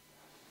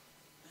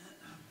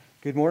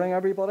Good morning,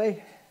 everybody.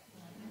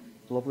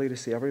 Lovely to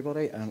see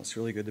everybody, and it's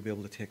really good to be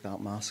able to take that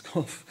mask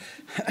off.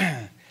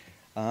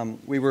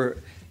 We were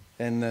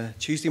in the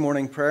Tuesday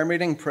morning prayer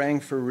meeting praying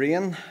for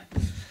rain. I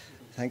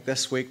think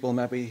this week we'll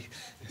maybe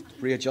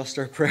readjust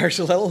our prayers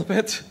a little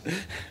bit.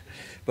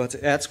 But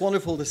it's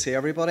wonderful to see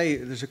everybody.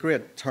 There's a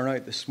great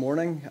turnout this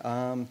morning.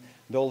 And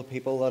all the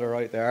people that are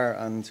out there,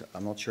 and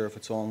I'm not sure if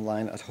it's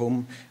online at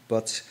home,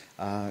 but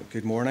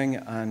good morning.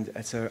 And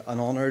it's an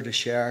honour to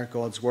share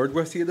God's word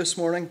with you this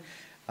morning.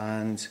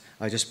 And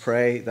I just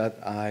pray that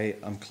I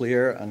am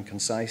clear and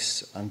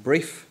concise and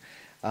brief.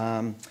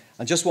 And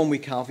just one wee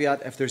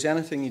caveat, if there's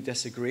anything you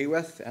disagree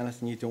with,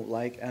 anything you don't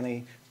like,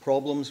 any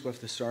problems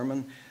with the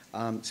sermon,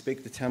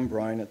 speak to Tim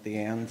Brown at the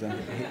end, and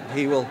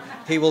he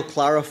will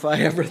clarify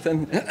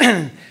everything.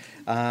 The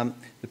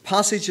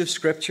passage of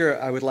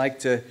Scripture I would like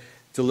to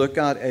look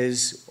at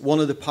is one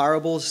of the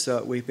parables.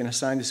 We've been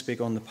assigned to speak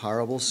on the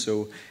parables.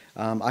 So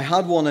I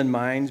had one in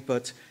mind,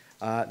 but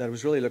that I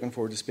was really looking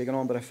forward to speaking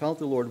on, but I felt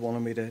the Lord wanted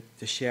me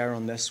to share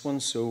on this one,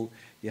 so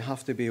you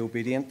have to be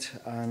obedient.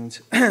 And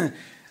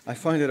I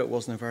found that it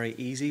wasn't a very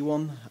easy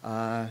one,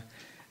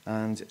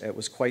 and it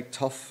was quite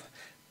tough,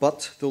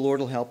 but the Lord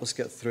will help us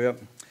get through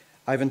it.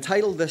 I've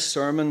entitled this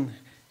sermon,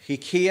 He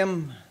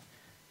Came,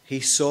 He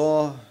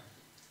Saw,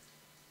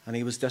 and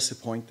He Was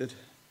Disappointed.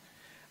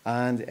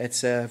 And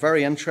it's a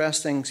very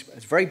interesting,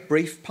 it's a very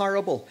brief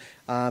parable,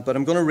 but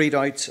I'm going to read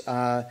out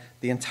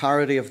the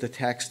entirety of the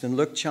text in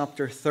Luke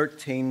chapter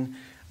 13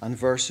 and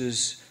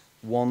verses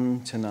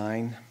 1 to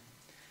 9.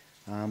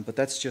 But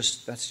let's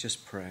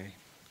just pray.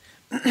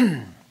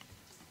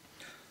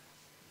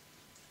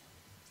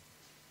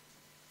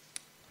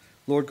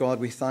 Lord God,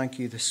 we thank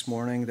you this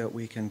morning that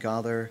we can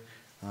gather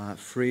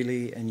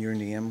freely in your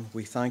name.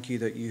 We thank you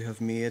that you have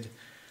made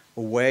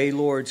a way,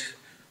 Lord,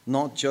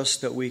 not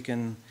just that we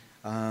can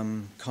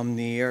come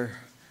near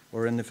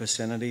or in the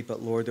vicinity,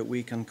 but Lord, that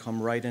we can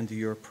come right into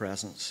your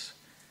presence.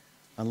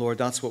 And Lord,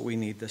 that's what we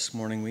need this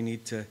morning. We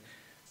need to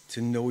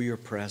know your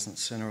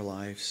presence in our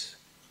lives.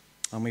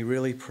 And we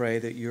really pray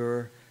that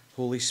your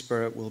Holy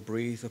Spirit will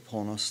breathe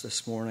upon us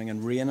this morning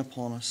and reign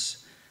upon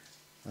us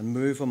and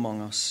move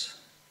among us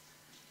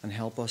and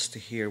help us to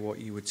hear what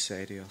you would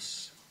say to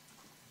us.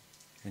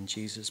 In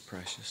Jesus'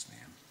 precious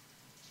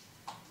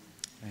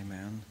name.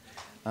 Amen.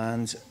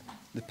 And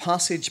the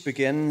passage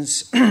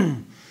begins,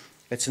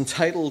 it's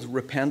entitled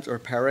Repent or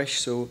Perish,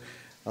 so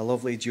a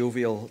lovely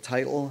jovial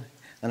title.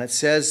 And it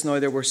says, Now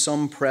there were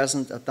some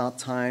present at that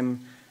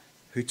time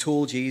who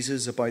told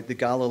Jesus about the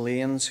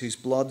Galileans whose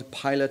blood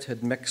Pilate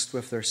had mixed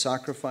with their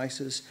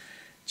sacrifices.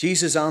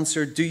 Jesus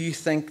answered, Do you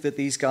think that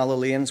these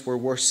Galileans were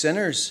worse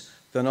sinners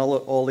than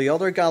all the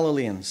other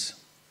Galileans?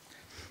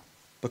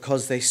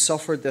 Because they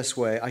suffered this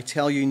way? I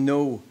tell you,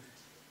 no.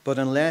 But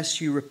unless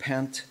you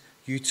repent,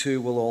 you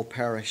too will all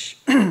perish.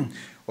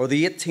 Or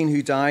the 18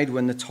 who died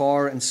when the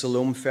tower in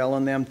Siloam fell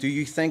on them, do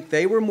you think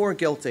they were more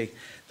guilty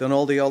than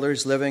all the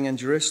others living in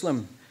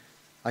Jerusalem?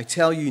 I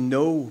tell you,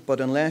 no,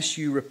 but unless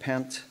you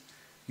repent,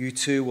 you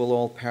too will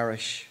all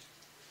perish.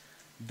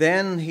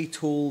 Then he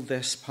told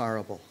this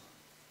parable.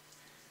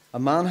 A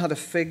man had a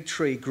fig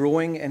tree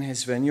growing in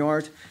his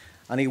vineyard,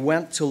 and he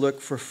went to look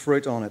for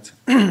fruit on it,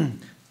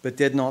 but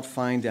did not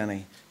find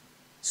any.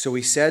 So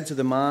he said to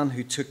the man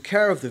who took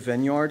care of the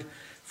vineyard,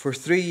 For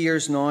 3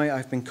 years now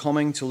I've been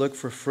coming to look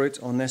for fruit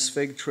on this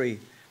fig tree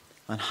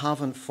and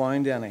haven't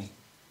found any.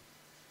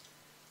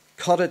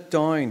 Cut it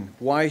down.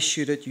 Why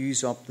should it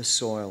use up the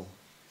soil?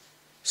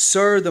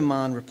 Sir, the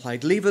man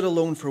replied, leave it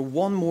alone for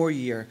 1 more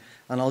year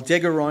and I'll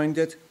dig around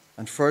it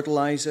and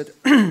fertilize it.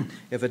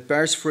 If it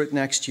bears fruit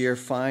next year,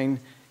 fine.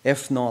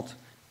 If not,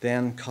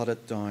 then cut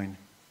it down.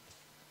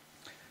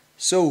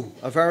 So,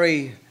 a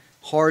very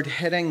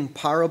hard-hitting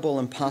parable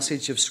and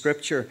passage of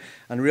Scripture,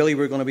 and really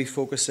we're going to be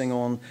focusing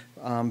on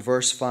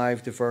verse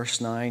 5 to verse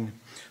 9.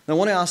 Now I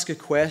want to ask a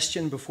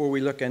question before we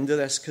look into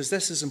this, because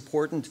this is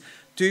important.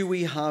 Do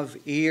we have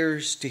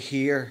ears to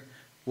hear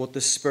what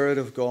the Spirit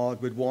of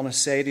God would want to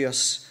say to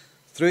us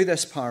through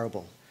this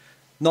parable?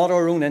 Not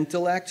our own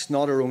intellect,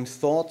 not our own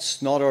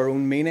thoughts, not our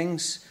own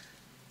meanings,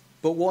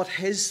 but what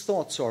His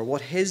thoughts are,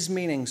 what His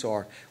meanings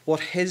are,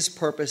 what His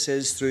purpose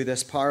is through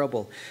this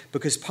parable.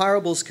 Because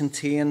parables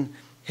contain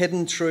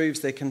hidden truths,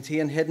 they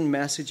contain hidden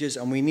messages,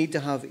 and we need to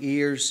have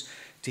ears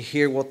to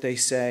hear what they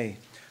say.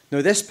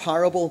 Now, this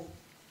parable,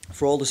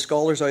 for all the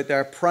scholars out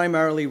there,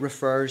 primarily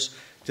refers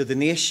to the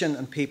nation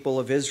and people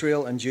of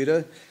Israel and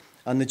Judah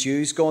and the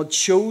Jews. God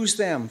chose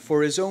them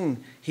for His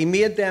own. He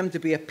made them to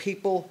be a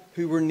people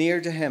who were near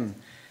to Him.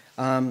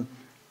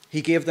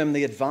 He gave them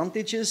the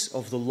advantages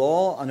of the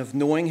law and of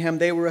knowing Him.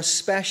 They were a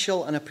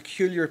special and a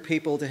peculiar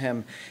people to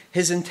Him.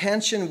 His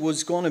intention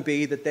was going to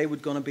be that they were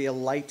going to be a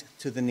light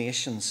to the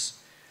nations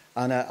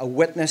and a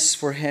witness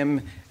for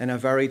Him in a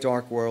very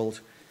dark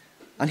world.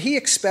 And He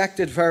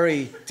expected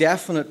very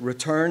definite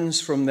returns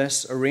from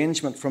this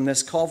arrangement, from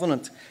this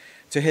covenant,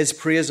 to His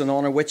praise and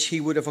honour, which He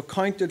would have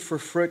accounted for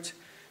fruit.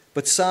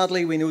 But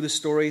sadly, we know the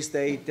stories,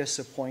 they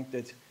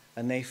disappointed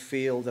and they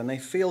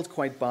failed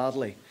quite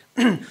badly.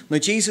 Now,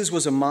 Jesus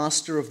was a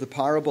master of the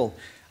parable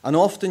and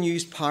often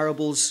used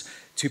parables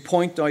to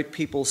point out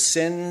people's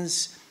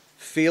sins,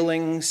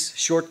 failings,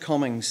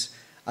 shortcomings.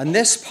 And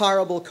this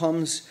parable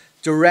comes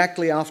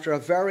directly after a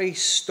very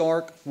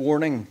stark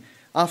warning,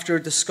 after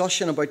a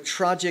discussion about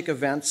tragic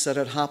events that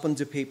had happened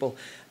to people.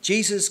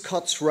 Jesus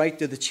cuts right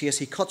to the chase.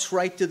 He cuts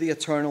right to the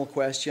eternal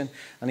question.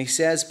 And he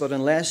says, but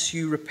unless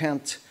you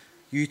repent,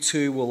 you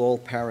too will all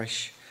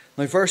perish.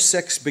 Now, verse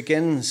 6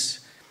 begins,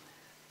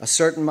 a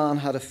certain man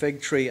had a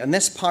fig tree. And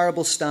this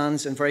parable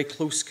stands in very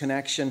close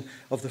connection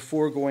of the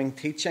foregoing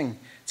teaching.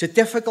 It's a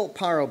difficult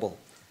parable.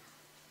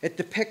 It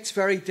depicts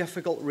very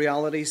difficult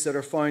realities that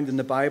are found in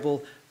the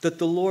Bible that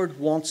the Lord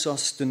wants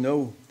us to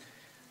know.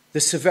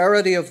 The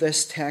severity of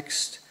this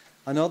text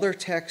and other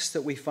texts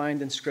that we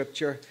find in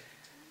Scripture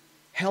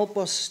help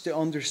us to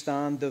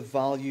understand the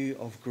value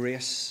of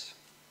grace,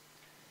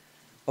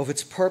 of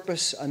its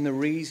purpose and the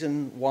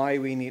reason why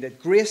we need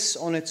it. Grace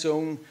on its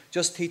own,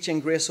 just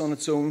teaching grace on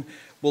its own,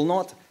 will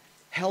not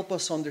help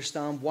us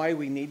understand why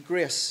we need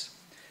grace.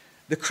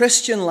 The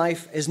Christian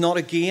life is not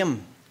a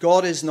game.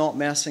 God is not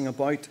messing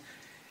about.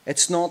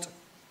 It's not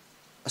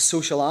a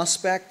social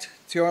aspect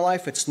to our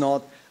life. It's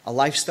not a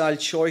lifestyle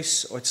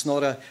choice, or it's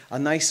not a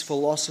nice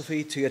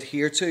philosophy to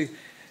adhere to.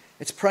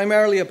 It's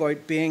primarily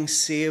about being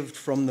saved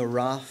from the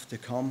wrath to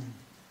come.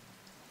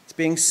 It's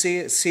being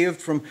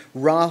saved from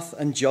wrath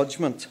and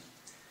judgment,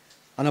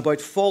 and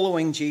about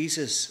following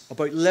Jesus,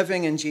 about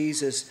living in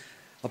Jesus,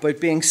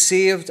 about being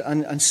saved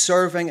and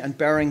serving and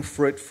bearing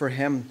fruit for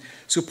Him.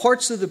 So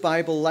parts of the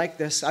Bible like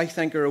this, I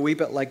think, are a wee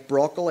bit like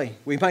broccoli.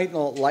 We might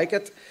not like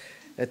it.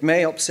 It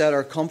may upset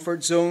our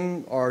comfort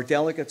zone or our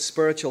delicate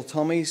spiritual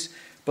tummies,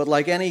 but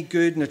like any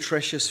good,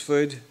 nutritious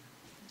food,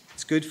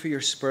 it's good for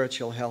your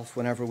spiritual health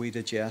whenever we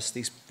digest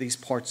these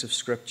parts of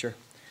Scripture.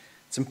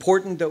 It's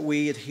important that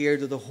we adhere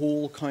to the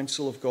whole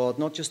counsel of God,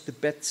 not just the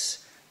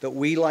bits that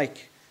we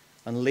like,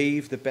 and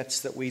leave the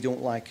bits that we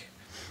don't like.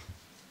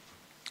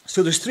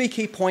 So there's 3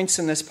 key points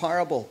in this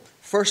parable.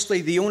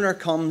 Firstly, the owner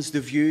comes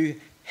to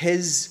view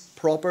his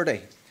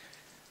property.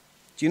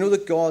 Do you know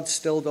that God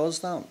still does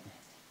that?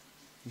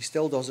 He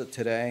still does it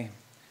today.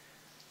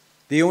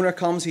 The owner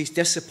comes, he's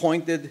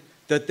disappointed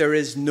that there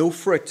is no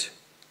fruit.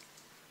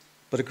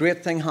 But a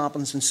great thing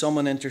happens and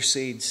someone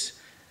intercedes.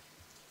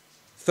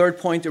 Third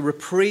point, a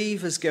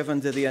reprieve is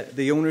given to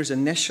the owner's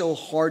initial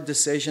hard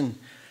decision.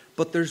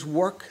 But there's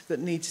work that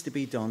needs to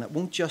be done. It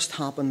won't just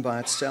happen by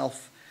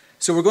itself.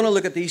 So we're going to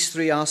look at these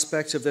 3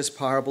 aspects of this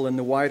parable in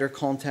the wider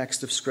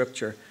context of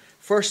Scripture.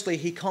 Firstly,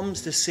 he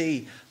comes to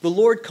see. The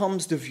Lord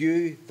comes to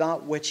view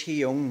that which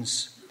he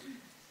owns.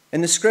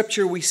 In the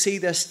Scripture, we see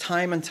this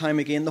time and time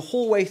again, the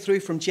whole way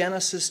through from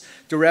Genesis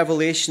to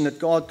Revelation, that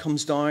God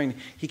comes down.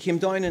 He came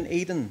down in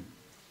Eden.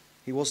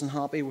 He wasn't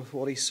happy with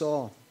what he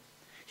saw.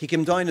 He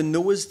came down in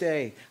Noah's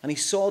day, and he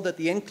saw that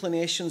the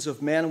inclinations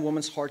of men and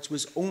women's hearts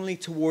was only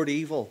toward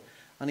evil,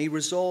 and he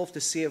resolved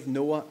to save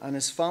Noah and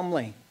his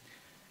family.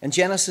 In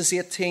Genesis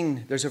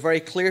 18, there's a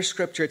very clear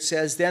Scripture. It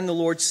says, then the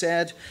Lord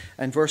said,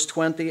 in verse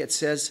 20, it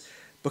says,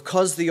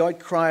 because the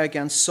outcry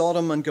against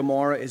Sodom and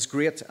Gomorrah is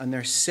great, and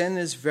their sin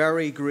is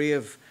very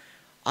grave,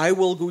 I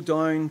will go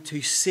down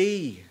to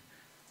see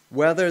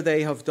whether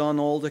they have done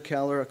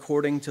altogether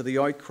according to the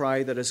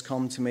outcry that has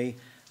come to me,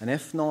 and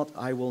if not,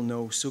 I will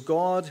know. So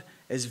God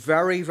is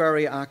very,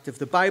 very active.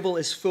 The Bible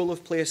is full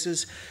of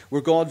places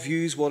where God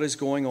views what is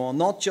going on,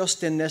 not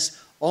just in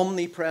this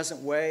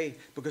omnipresent way,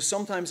 because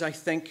sometimes I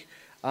think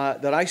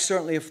that I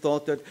certainly have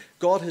thought that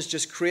God has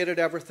just created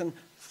everything,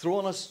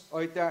 thrown us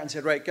out there and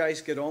said, right, guys,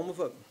 get on with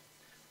it.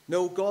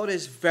 No, God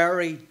is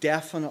very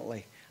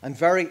definitely and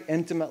very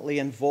intimately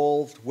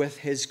involved with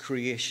his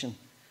creation,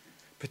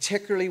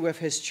 particularly with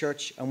his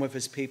church and with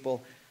his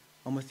people,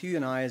 and with you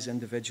and I as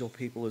individual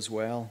people as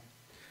well.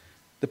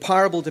 The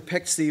parable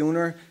depicts the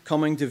owner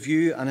coming to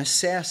view and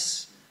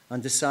assess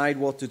and decide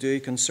what to do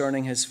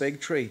concerning his fig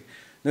tree.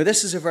 Now,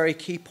 this is a very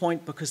key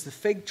point, because the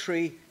fig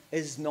tree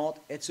is not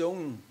its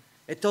own.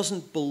 It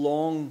doesn't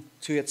belong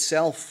to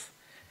itself.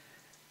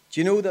 Do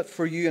you know that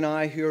for you and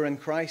I who are in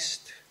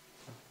Christ,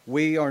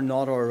 we are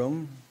not our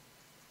own?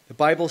 The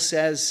Bible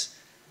says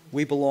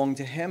we belong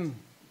to him.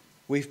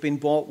 We've been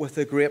bought with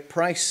a great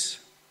price,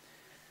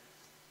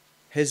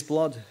 his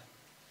blood.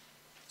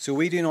 So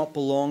we do not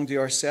belong to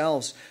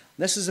ourselves.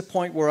 This is a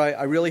point where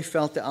I really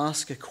felt to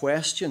ask a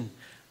question,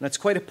 and it's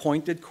quite a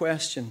pointed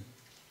question.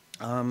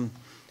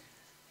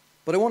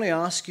 But I want to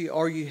ask you,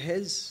 are you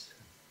his?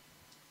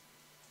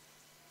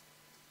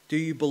 Do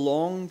you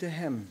belong to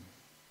him?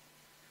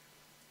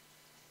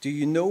 Do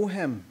you know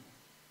him?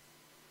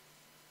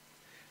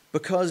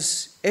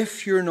 Because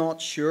if you're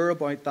not sure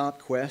about that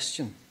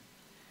question,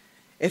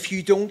 if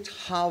you don't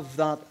have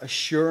that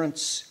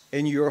assurance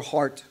in your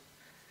heart,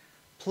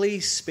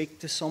 please speak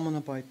to someone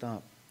about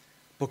that,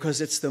 because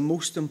it's the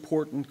most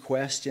important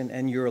question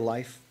in your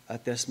life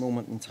at this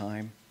moment in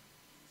time.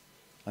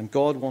 And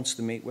God wants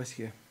to meet with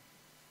you.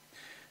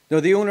 Now,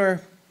 the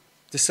owner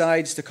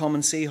decides to come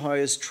and see how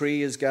his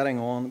tree is getting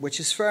on, which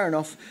is fair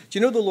enough. Do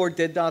you know the Lord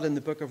did that in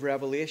the book of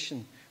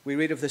Revelation? We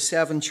read of the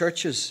 7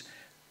 churches.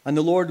 And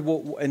the Lord,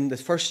 in the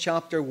first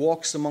chapter,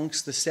 walks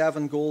amongst the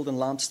 7 golden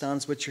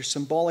lampstands, which are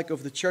symbolic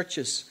of the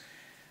churches.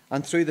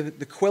 And through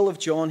the quill of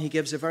John, he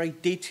gives a very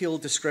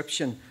detailed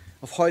description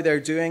of how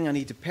they're doing, and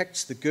he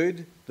depicts the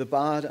good, the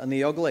bad, and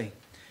the ugly.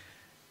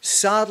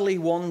 Sadly,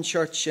 one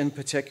church in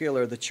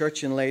particular, the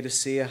church in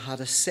Laodicea, had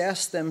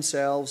assessed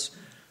themselves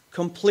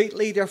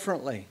completely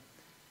differently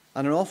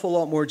and an awful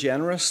lot more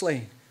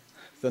generously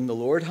than the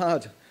Lord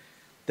had.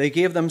 They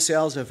gave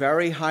themselves a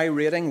very high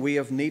rating. We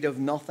have need of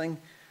nothing.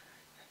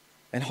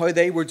 And how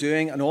they were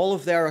doing and all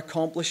of their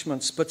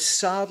accomplishments. But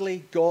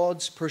sadly,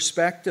 God's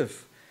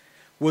perspective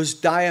was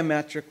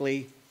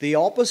diametrically the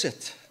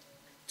opposite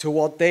to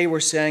what they were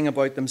saying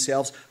about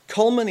themselves,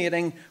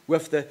 culminating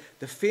with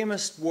the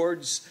famous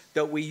words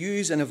that we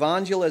use in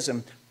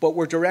evangelism, but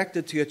were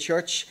directed to a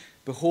church.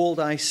 Behold,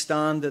 I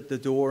stand at the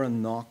door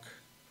and knock.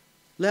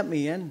 Let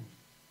me in.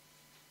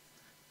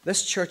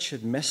 This church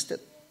had missed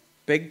it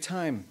big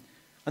time.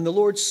 And the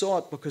Lord saw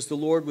it because the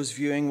Lord was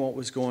viewing what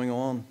was going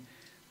on.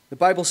 The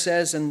Bible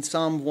says in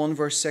Psalm 1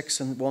 verse 6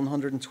 and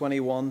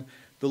 121,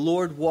 the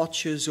Lord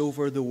watches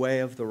over the way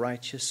of the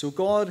righteous. So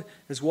God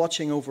is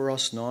watching over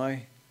us now.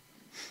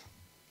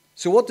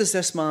 So what does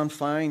this man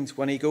find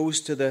when he goes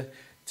to the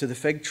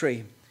fig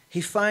tree?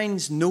 He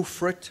finds no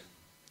fruit.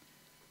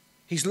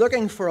 He's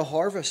looking for a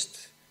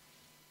harvest.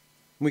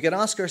 We can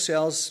ask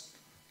ourselves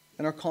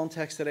in our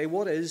context today,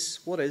 what is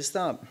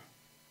that?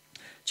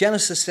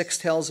 Genesis 6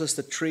 tells us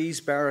that trees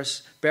bear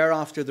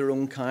after their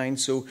own kind.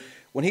 So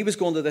when he was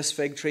going to this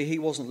fig tree, he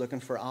wasn't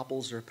looking for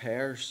apples or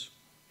pears.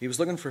 He was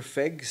looking for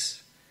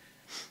figs.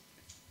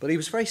 But he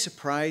was very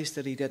surprised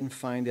that he didn't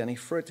find any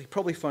fruit. He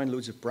probably found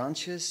loads of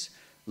branches,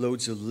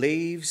 loads of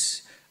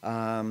leaves,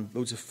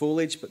 loads of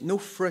foliage, but no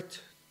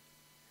fruit.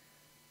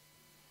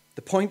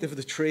 The point of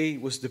the tree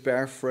was to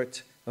bear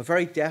fruit, a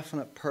very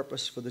definite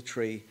purpose for the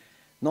tree,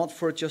 not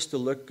for it just to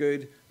look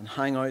good and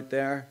hang out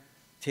there,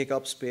 take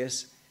up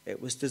space.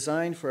 It was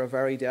designed for a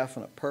very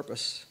definite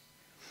purpose.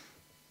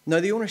 Now,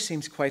 the owner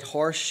seems quite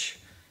harsh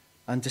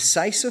and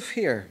decisive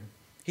here.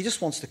 He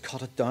just wants to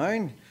cut it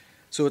down.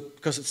 So,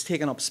 because it's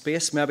taken up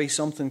space, maybe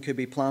something could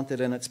be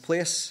planted in its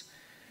place.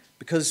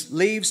 Because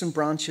leaves and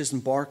branches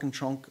and bark and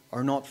trunk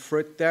are not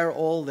fruit. They're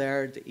all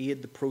there to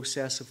aid the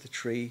process of the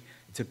tree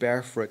to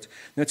bear fruit.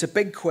 Now, it's a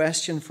big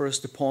question for us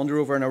to ponder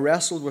over, and I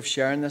wrestled with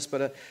sharing this,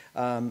 but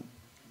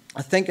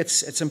I think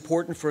it's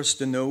important for us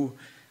to know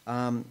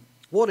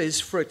what is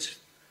fruit.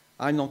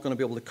 I'm not going to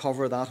be able to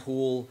cover that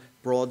whole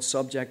broad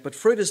subject, but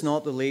fruit is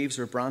not the leaves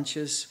or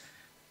branches,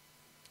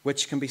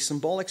 which can be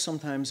symbolic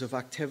sometimes of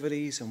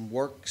activities and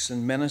works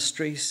and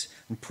ministries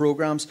and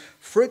programs.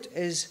 Fruit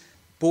is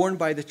born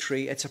by the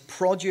tree. It's a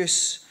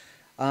produce,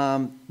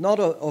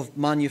 not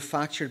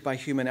manufactured by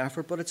human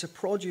effort, but it's a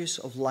produce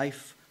of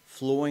life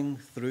flowing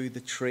through the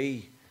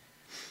tree.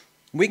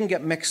 We can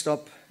get mixed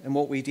up in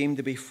what we deem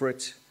to be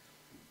fruit.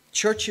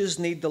 Churches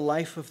need the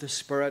life of the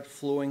Spirit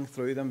flowing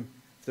through them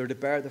if they're to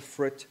bear the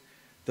fruit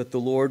that the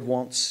Lord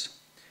wants.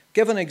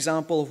 Give an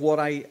example of what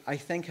I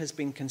think has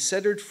been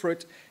considered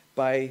fruit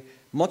by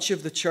much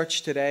of the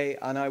church today,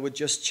 and I would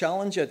just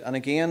challenge it. And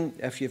again,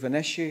 if you have an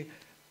issue,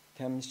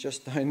 Tim's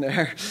just down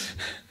there.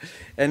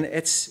 And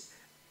it's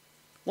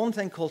one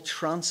thing called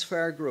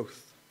transfer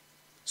growth.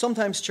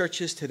 Sometimes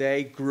churches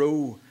today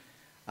grow,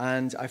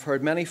 and I've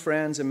heard many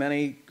friends in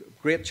many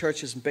great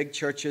churches and big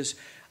churches,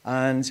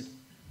 and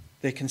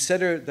they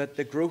consider that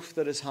the growth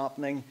that is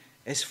happening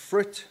is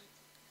fruit.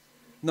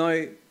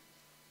 Now,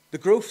 the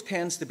growth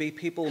tends to be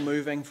people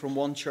moving from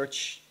one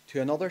church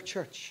to another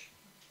church.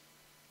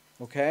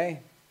 Okay?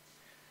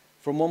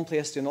 From one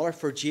place to another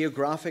for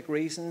geographic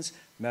reasons.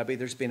 Maybe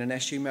there's been an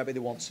issue. Maybe they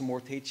want some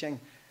more teaching.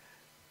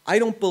 I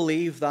don't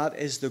believe that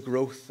is the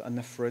growth and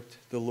the fruit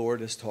the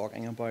Lord is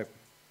talking about.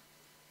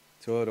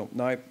 So I don't.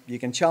 Now, you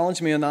can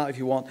challenge me on that if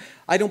you want.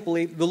 I don't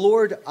believe. The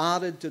Lord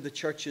added to the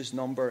church's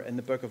number in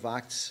the book of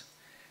Acts.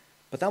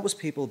 But that was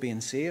people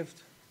being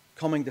saved,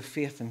 coming to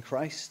faith in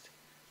Christ.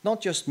 Not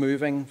just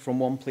moving from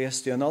one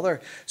place to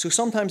another. So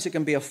sometimes it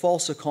can be a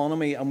false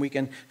economy and we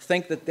can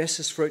think that this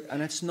is fruit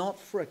and it's not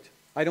fruit.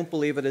 I don't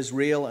believe it is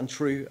real and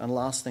true and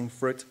lasting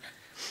fruit.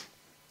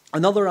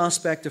 Another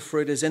aspect of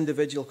fruit is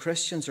individual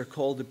Christians are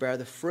called to bear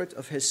the fruit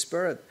of His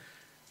Spirit,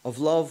 of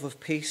love,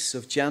 of peace,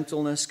 of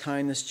gentleness,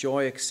 kindness,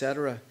 joy,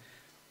 etc.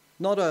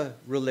 Not a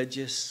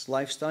religious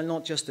lifestyle,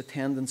 not just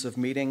attendance of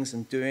meetings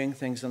and doing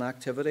things and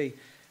activity.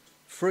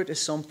 Fruit is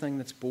something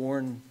that's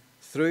born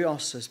through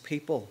us as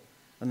people,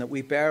 and that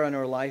we bear in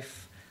our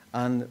life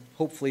and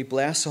hopefully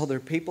bless other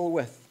people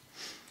with.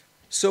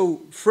 So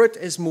fruit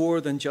is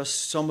more than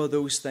just some of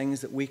those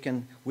things that we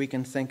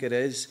can think it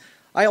is.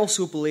 I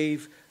also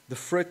believe the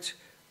fruit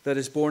that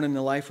is born in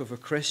the life of a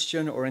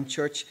Christian or in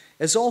church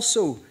is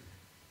also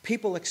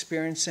people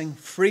experiencing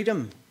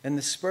freedom in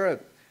the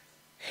Spirit,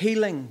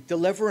 healing,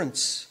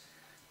 deliverance,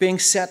 being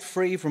set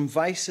free from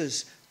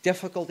vices,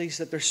 difficulties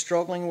that they're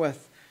struggling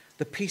with,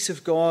 the peace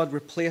of God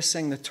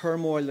replacing the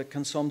turmoil that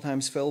can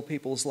sometimes fill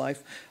people's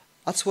life.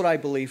 That's what I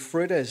believe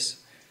fruit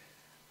is.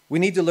 We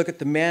need to look at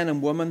the men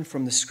and women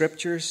from the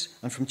Scriptures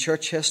and from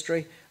church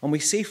history And we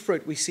see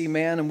fruit. We see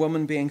men and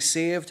women being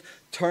saved,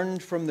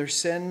 turned from their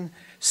sin,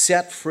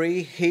 set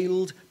free,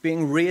 healed,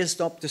 being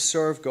raised up to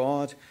serve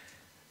God.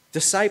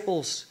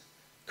 Disciples,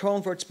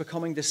 converts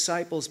becoming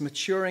disciples,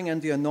 maturing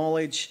into a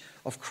knowledge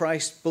of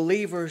Christ.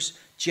 Believers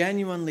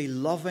genuinely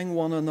loving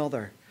one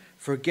another,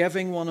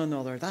 forgiving one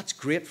another. That's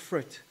great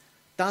fruit.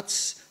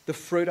 That's the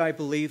fruit I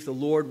believe the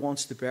Lord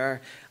wants to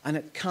bear. And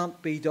it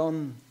can't be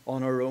done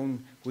on our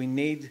own. We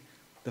need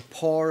the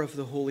power of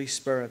the Holy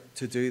Spirit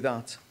to do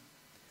that.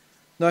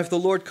 Now, if the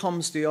Lord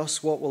comes to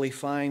us, what will he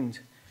find?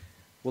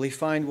 Will he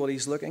find what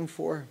he's looking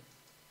for?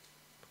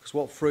 Because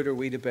what fruit are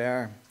we to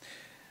bear?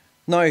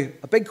 Now,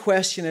 a big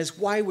question is,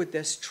 why would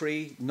this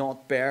tree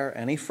not bear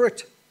any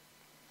fruit?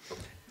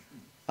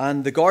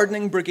 And the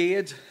gardening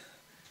brigade,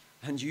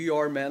 and you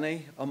are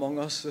many among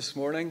us this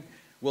morning,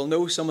 will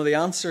know some of the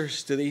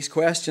answers to these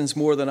questions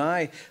more than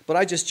I. But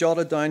I just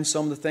jotted down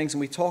some of the things, and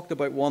we talked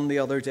about one the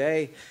other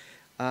day.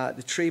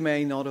 The tree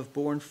may not have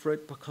borne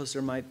fruit because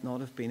there might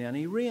not have been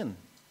any rain.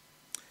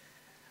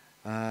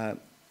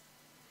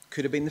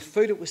 Could have been the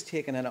food it was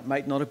taken in. It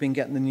might not have been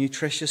getting the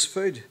nutritious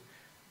food.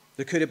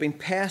 There could have been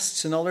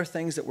pests and other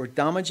things that were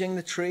damaging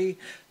the tree.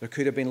 There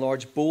could have been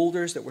large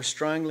boulders that were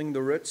strangling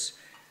the roots.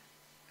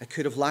 It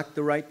could have lacked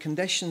the right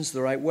conditions,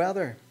 the right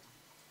weather.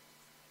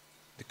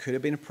 There could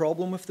have been a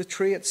problem with the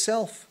tree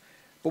itself.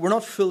 But we're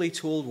not fully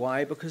told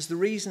why, because the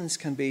reasons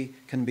can be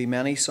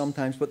many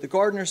sometimes. But the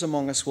gardeners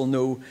among us will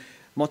know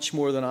much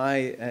more than I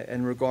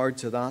in regard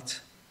to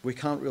that. We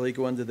can't really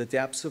go into the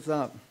depths of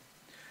that.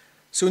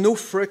 So no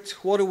fruit,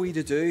 what are we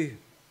to do?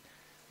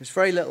 There's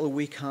very little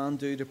we can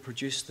do to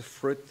produce the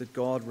fruit that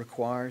God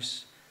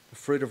requires, the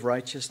fruit of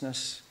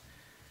righteousness.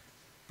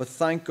 But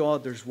thank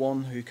God there's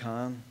one who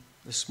can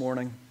this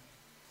morning.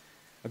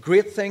 A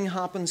great thing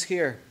happens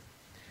here.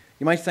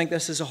 You might think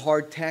this is a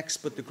hard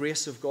text, but the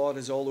grace of God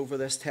is all over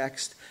this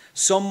text.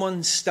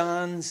 Someone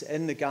stands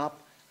in the gap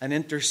and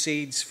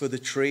intercedes for the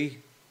tree.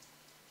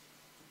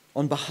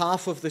 On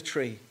behalf of the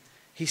tree,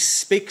 he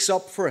speaks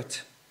up for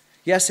it.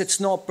 Yes, it's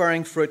not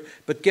bearing fruit,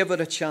 but give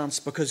it a chance,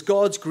 because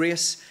God's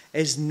grace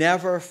is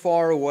never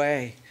far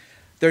away.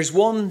 There's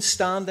one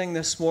standing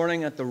this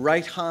morning at the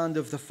right hand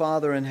of the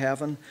Father in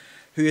heaven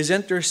who is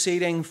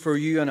interceding for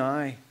you and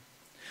I.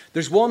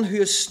 There's one who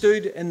has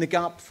stood in the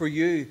gap for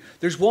you.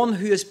 There's one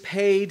who has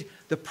paid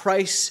the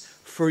price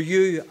for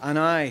you and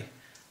I,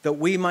 that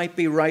we might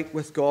be right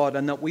with God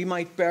and that we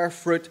might bear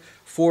fruit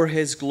for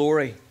his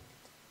glory.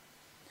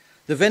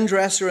 The vine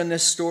dresser in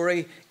this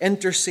story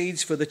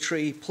intercedes for the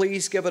tree.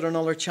 Please give it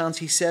another chance.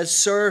 He says,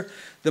 "Sir,"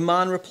 the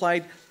man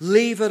replied,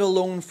 "leave it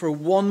alone for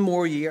one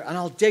more year and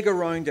I'll dig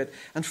around it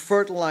and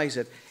fertilize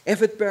it.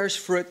 If it bears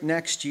fruit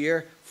next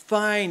year,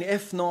 fine.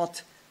 If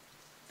not,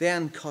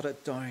 then cut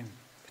it down."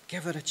 But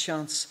give it a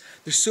chance.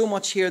 There's so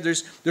much here.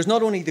 There's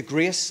not only the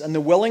grace and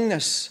the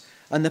willingness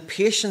and the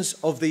patience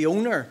of the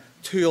owner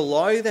to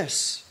allow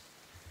this,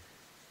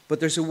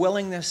 but there's a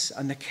willingness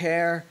and the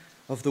care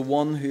of the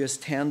one who has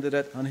tended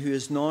it and who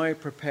is now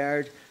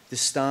prepared to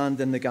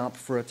stand in the gap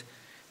for it.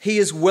 He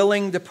is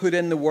willing to put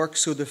in the work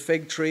so the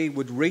fig tree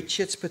would reach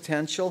its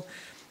potential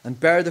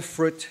and bear the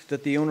fruit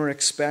that the owner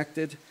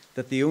expected,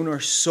 that the owner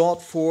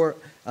sought for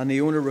and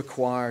the owner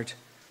required.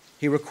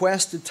 He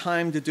requested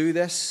time to do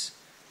this.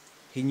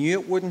 He knew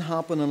it wouldn't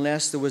happen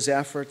unless there was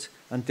effort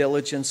and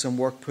diligence and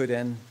work put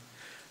in.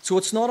 So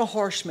it's not a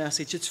harsh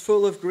message, it's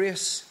full of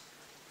grace.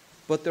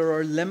 But there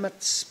are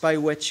limits by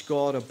which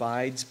God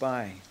abides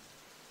by.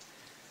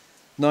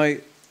 Now,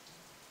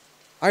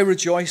 I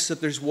rejoice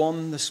that there's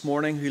one this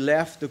morning who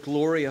left the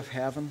glory of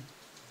heaven,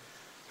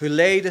 who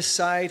laid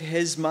aside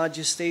his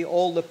majesty,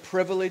 all the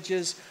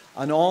privileges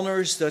and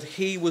honors that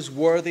he was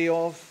worthy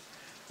of,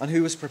 and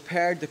who was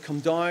prepared to come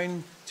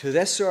down to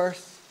this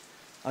earth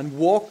and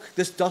walk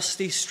the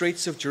dusty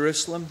streets of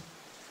Jerusalem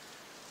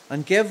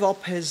and give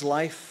up his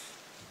life,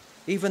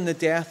 even the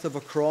death of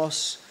a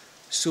cross,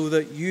 so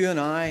that you and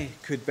I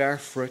could bear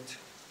fruit,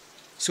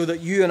 so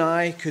that you and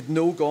I could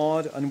know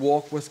God and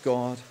walk with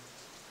God.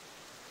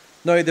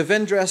 Now, the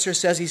vine dresser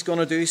says he's going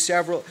to do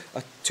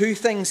two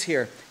things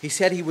here. He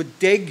said he would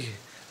dig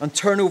and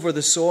turn over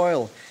the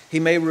soil. He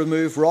may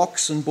remove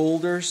rocks and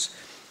boulders.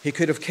 He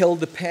could have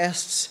killed the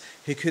pests.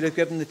 He could have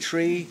given the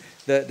tree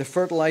the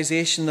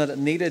fertilization that it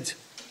needed.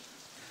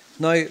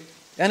 Now,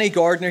 any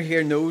gardener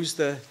here knows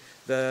the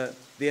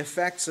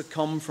effects that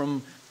come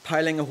from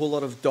piling a whole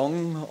lot of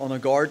dung on a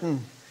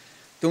garden.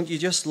 Don't you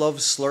just love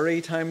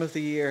slurry time of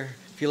the year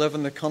if you live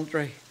in the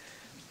country?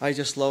 I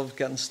just love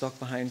getting stuck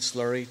behind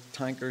slurry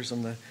tankers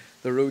on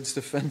the roads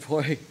to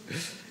Finboy.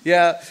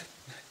 Yeah, it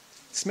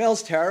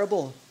smells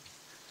terrible.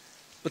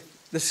 But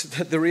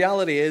the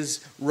reality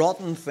is,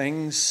 rotten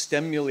things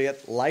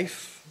stimulate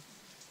life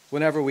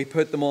whenever we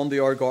put them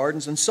onto our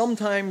gardens. And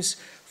sometimes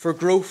for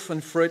growth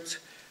and fruit,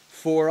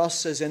 for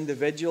us as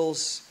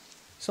individuals,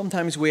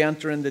 sometimes we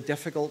enter into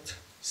difficult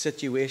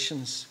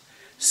situations.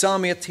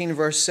 Psalm 18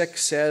 verse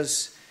 6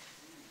 says,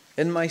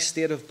 "In my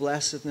state of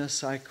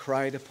blessedness I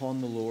cried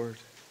upon the Lord."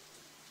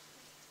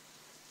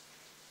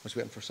 was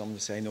waiting for someone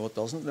to say, no, it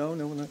doesn't. No,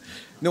 no, no.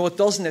 No, it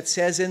doesn't. It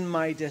says, in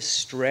my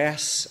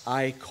distress,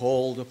 I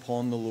called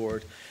upon the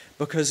Lord.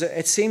 Because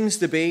it seems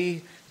to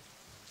be,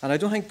 and I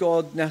don't think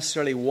God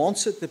necessarily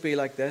wants it to be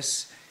like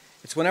this,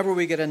 it's whenever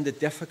we get into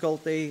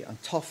difficulty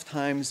and tough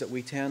times that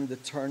we tend to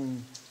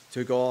turn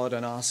to God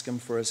and ask Him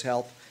for His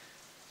help.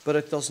 But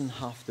it doesn't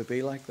have to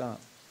be like that.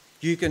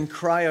 You can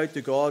cry out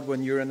to God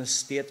when you're in a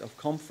state of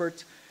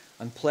comfort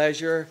and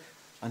pleasure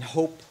and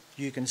hope.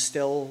 You can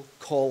still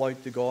call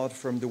out to God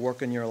for Him to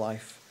work in your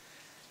life.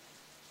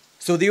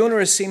 So the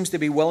owner seems to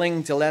be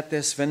willing to let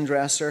this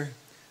vine-dresser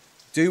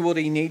do what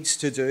he needs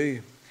to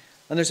do.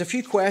 And there's a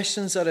few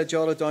questions that I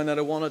jotted down that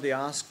I wanted to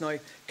ask now.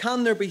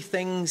 Can there be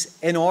things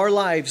in our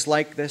lives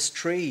like this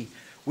tree?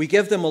 We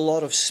give them a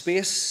lot of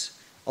space,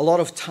 a lot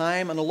of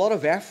time, and a lot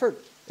of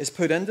effort is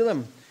put into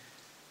them.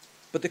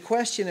 But the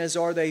question is,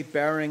 are they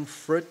bearing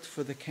fruit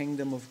for the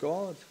kingdom of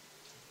God?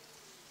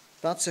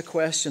 That's a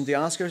question to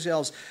ask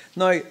ourselves.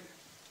 Now,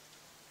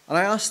 and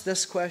I asked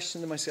this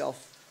question to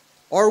myself,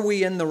 are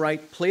we in the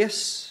right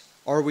place?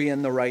 Are we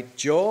in the right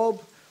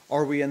job?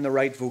 Are we in the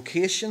right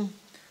vocation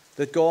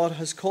that God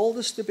has called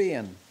us to be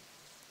in?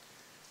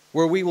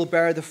 Where we will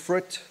bear the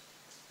fruit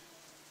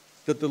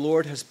that the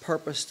Lord has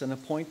purposed and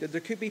appointed.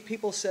 There could be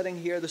people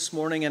sitting here this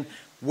morning in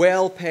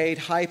well-paid,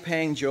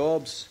 high-paying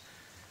jobs.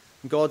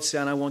 And God's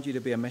saying, I want you to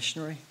be a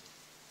missionary.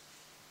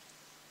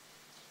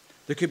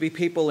 There could be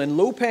people in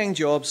low-paying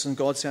jobs and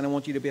God's saying, I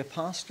want you to be a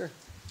pastor.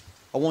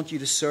 I want you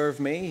to serve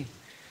me.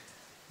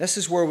 This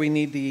is where we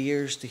need the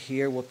ears to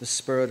hear what the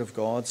Spirit of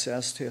God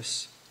says to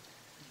us.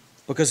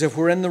 Because if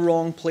we're in the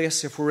wrong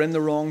place, if we're in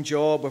the wrong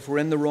job, if we're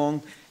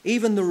in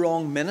even the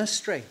wrong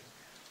ministry,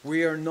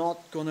 we are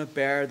not going to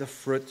bear the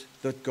fruit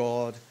that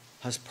God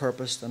has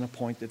purposed and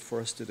appointed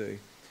for us to do.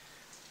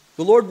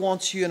 The Lord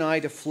wants you and I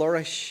to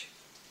flourish,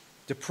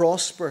 to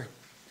prosper,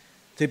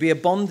 to be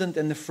abundant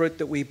in the fruit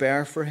that we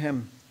bear for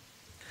Him.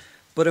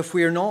 But if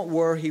we are not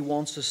where He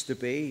wants us to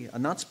be,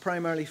 and that's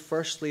primarily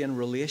firstly in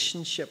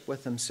relationship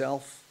with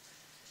Himself,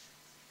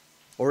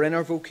 or in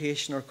our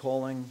vocation or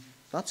calling,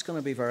 that's going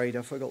to be very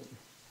difficult.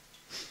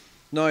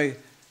 Now,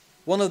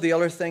 one of the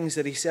other things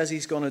that He says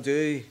He's going to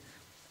do,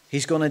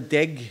 He's going to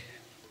dig.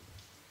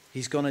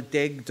 He's going to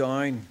dig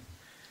down.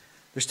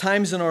 There's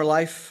times in our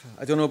life,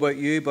 I don't know about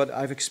you, but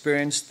I've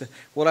experienced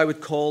what I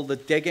would call the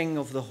digging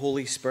of the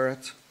Holy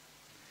Spirit.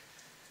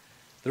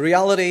 The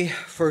reality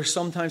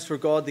sometimes for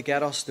God to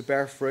get us to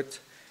bear fruit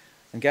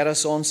and get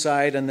us on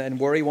side and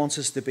where He wants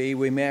us to be,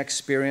 we may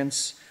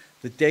experience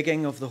the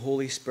digging of the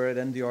Holy Spirit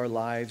into our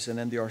lives and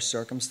into our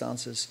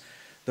circumstances.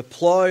 The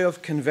plough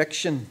of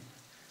conviction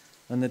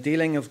and the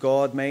dealing of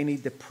God may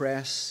need to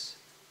press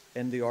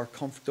into our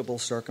comfortable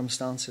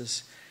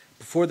circumstances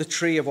before the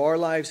tree of our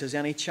lives has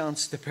any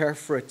chance to bear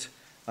fruit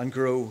and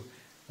grow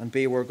and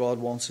be where God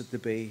wants it to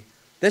be.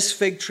 This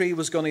fig tree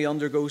was going to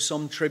undergo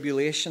some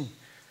tribulation,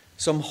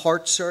 some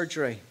heart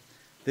surgery,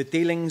 the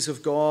dealings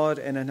of God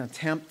in an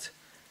attempt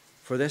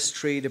for this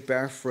tree to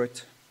bear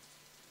fruit.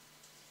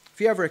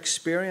 Have you ever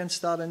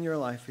experienced that in your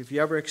life? Have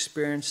you ever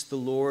experienced the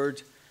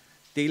Lord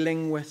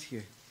dealing with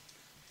you,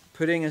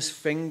 putting His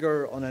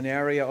finger on an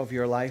area of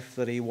your life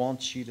that He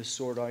wants you to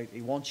sort out,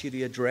 He wants you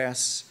to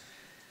address?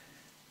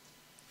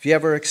 Have you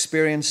ever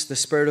experienced the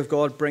Spirit of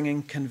God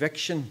bringing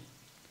conviction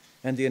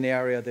into an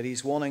area that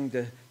He's wanting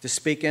to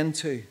speak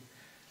into?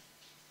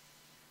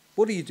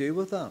 What do you do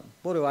with that?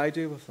 What do I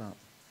do with that?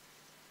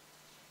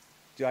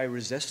 Do I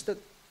resist it?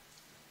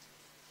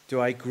 Do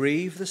I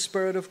grieve the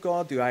Spirit of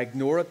God? Do I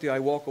ignore it? Do I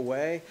walk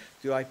away?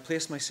 Do I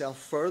place myself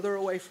further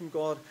away from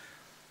God?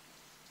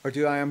 Or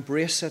do I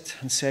embrace it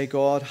and say,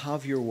 God,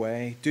 have your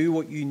way. Do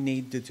what you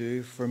need to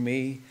do for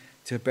me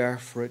to bear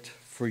fruit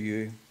for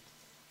you.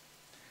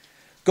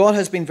 God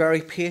has been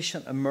very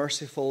patient and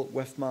merciful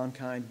with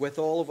mankind, with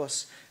all of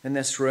us in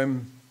this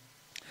room.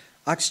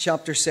 Acts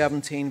chapter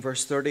 17,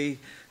 verse 30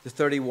 to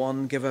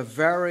 31 give a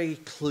very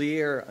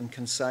clear and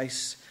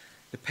concise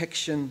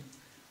depiction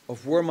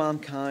of where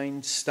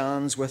mankind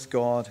stands with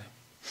God.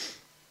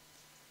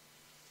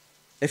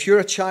 If you're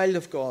a child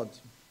of God,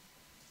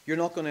 you're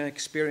not going to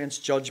experience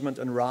judgment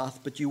and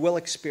wrath, but you will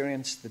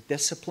experience the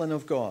discipline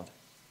of God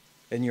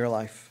in your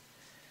life.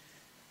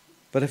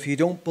 But if you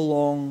don't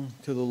belong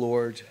to the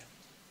Lord,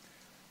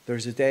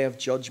 there's a day of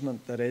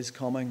judgment that is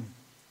coming.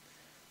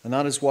 And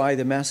that is why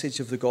the message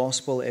of the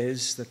gospel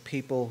is that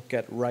people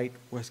get right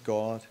with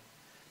God,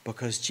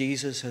 because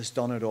Jesus has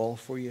done it all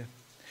for you.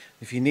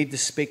 If you need to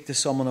speak to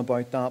someone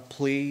about that,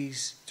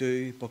 please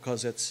do,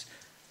 because it's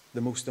the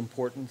most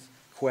important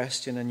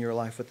question in your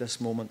life at this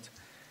moment.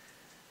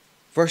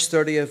 Verse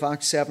 30 of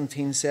Acts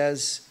 17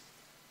 says,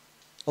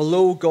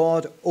 although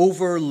God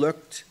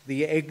overlooked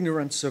the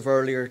ignorance of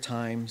earlier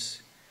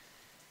times,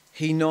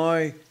 He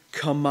now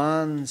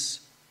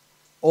commands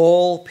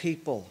all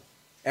people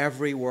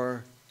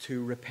everywhere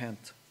to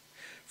repent.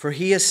 For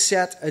He has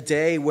set a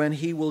day when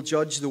He will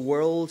judge the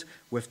world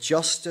with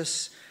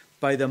justice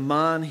by the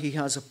man He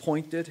has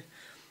appointed.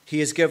 He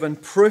has given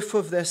proof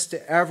of this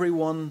to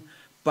everyone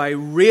by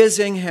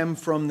raising Him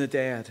from the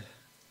dead.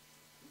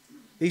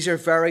 These are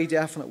very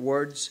definite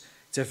words.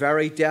 It's a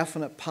very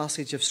definite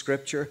passage of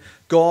Scripture.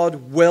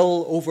 God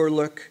will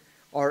overlook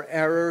our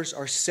errors,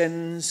 our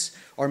sins,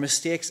 our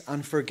mistakes,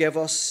 and forgive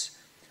us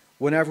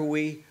whenever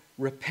we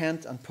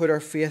repent and put our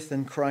faith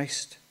in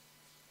Christ.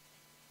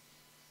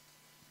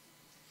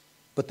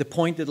 But the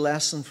pointed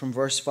lesson from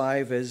verse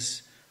 5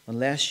 is,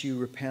 unless you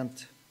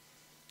repent,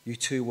 you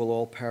too will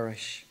all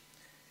perish.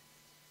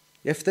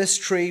 If this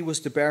tree was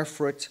to bear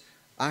fruit,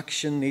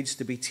 action needs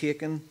to be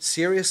taken.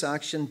 Serious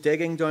action,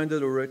 digging down to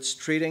the roots,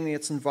 treating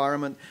its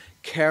environment,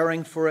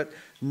 caring for it,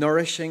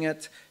 nourishing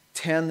it,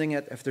 tending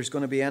it, if there's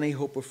going to be any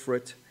hope of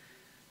fruit.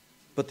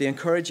 But the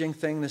encouraging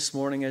thing this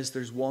morning is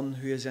there's one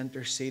who is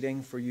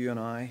interceding for you and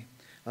I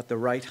at the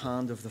right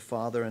hand of the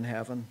Father in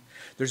heaven.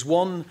 There's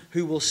one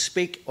who will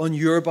speak on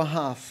your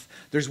behalf.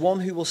 There's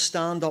one who will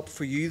stand up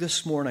for you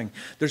this morning.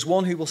 There's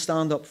one who will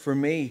stand up for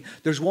me.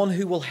 There's one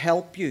who will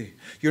help you.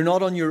 You're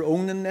not on your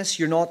own in this.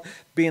 You're not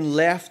being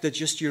left at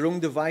just your own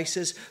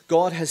devices.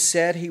 God has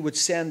said He would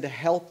send a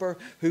helper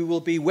who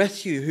will be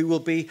with you, who will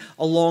be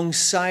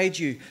alongside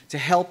you to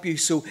help you.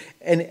 So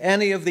in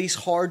any of these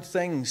hard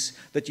things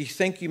that you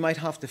think you might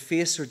have to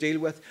face or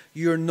deal with,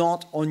 you're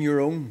not on your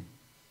own.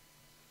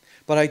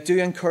 But I do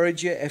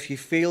encourage you, if you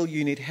feel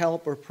you need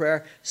help or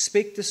prayer,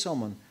 speak to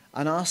someone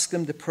and ask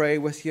them to pray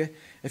with you.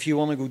 If you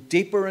want to go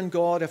deeper in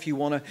God, if you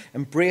want to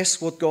embrace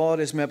what God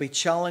is maybe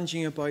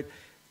challenging you about,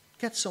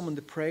 get someone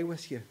to pray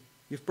with you.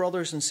 You have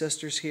brothers and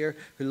sisters here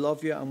who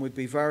love you and would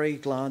be very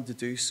glad to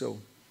do so. I'm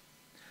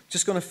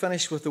just going to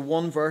finish with the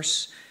one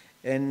verse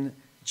in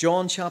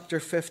John chapter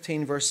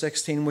 15, verse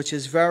 16, which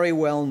is very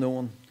well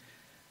known.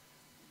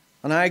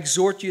 And I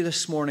exhort you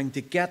this morning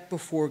to get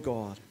before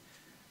God,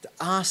 to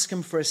ask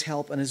Him for His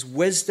help and His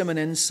wisdom and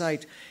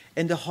insight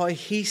into how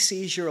He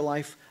sees your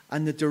life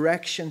and the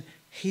direction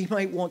He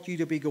might want you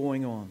to be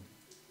going on,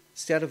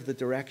 instead of the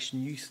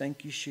direction you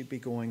think you should be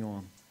going on.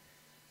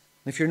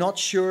 And if you're not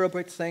sure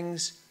about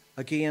things,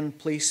 again,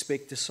 please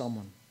speak to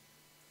someone.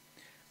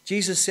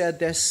 Jesus said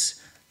this,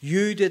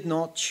 "You did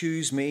not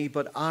choose me,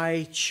 but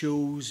I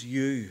chose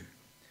you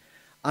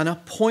and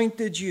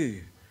appointed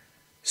you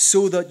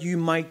so that you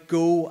might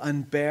go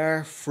and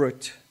bear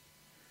fruit,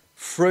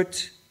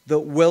 fruit that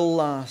will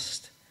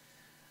last,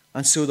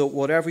 and so that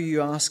whatever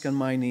you ask in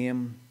my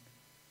name,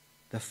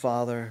 the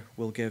Father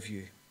will give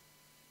you."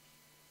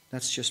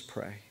 Let's just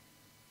pray.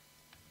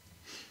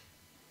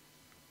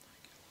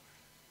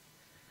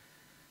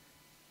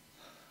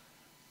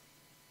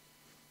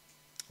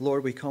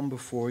 Lord, we come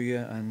before you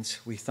and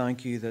we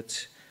thank you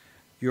that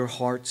your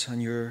heart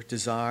and your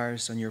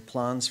desires and your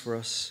plans for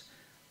us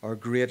are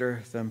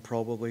greater than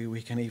probably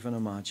we can even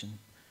imagine.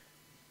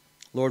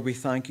 Lord, we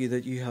thank you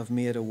that you have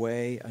made a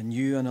way, a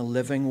new and a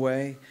living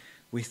way.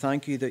 We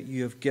thank you that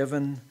you have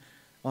given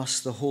us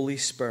the Holy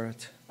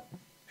Spirit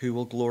who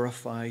will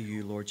glorify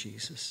you, Lord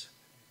Jesus.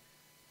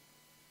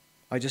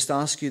 I just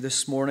ask you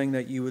this morning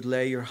that you would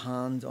lay your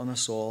hand on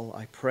us all.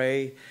 I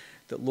pray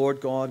that, Lord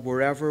God,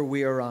 wherever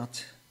we are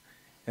at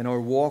in our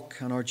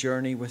walk and our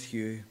journey with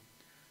you,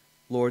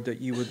 Lord,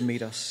 that you would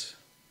meet us,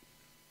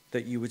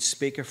 that you would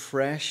speak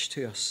afresh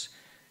to us.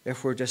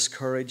 If we're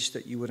discouraged,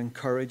 that you would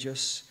encourage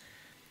us.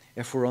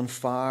 If we're on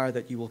fire,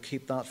 that you will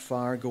keep that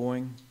fire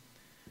going.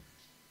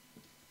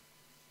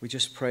 We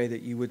just pray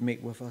that you would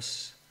meet with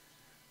us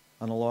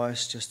and allow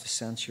us just to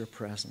sense your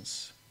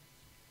presence.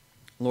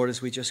 Lord,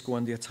 as we just go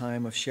into a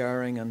time of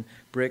sharing and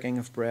breaking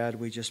of bread,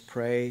 we just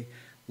pray,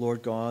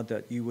 Lord God,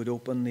 that you would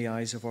open the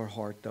eyes of our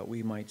heart that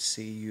we might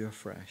see you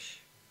afresh.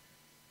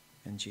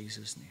 In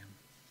Jesus' name.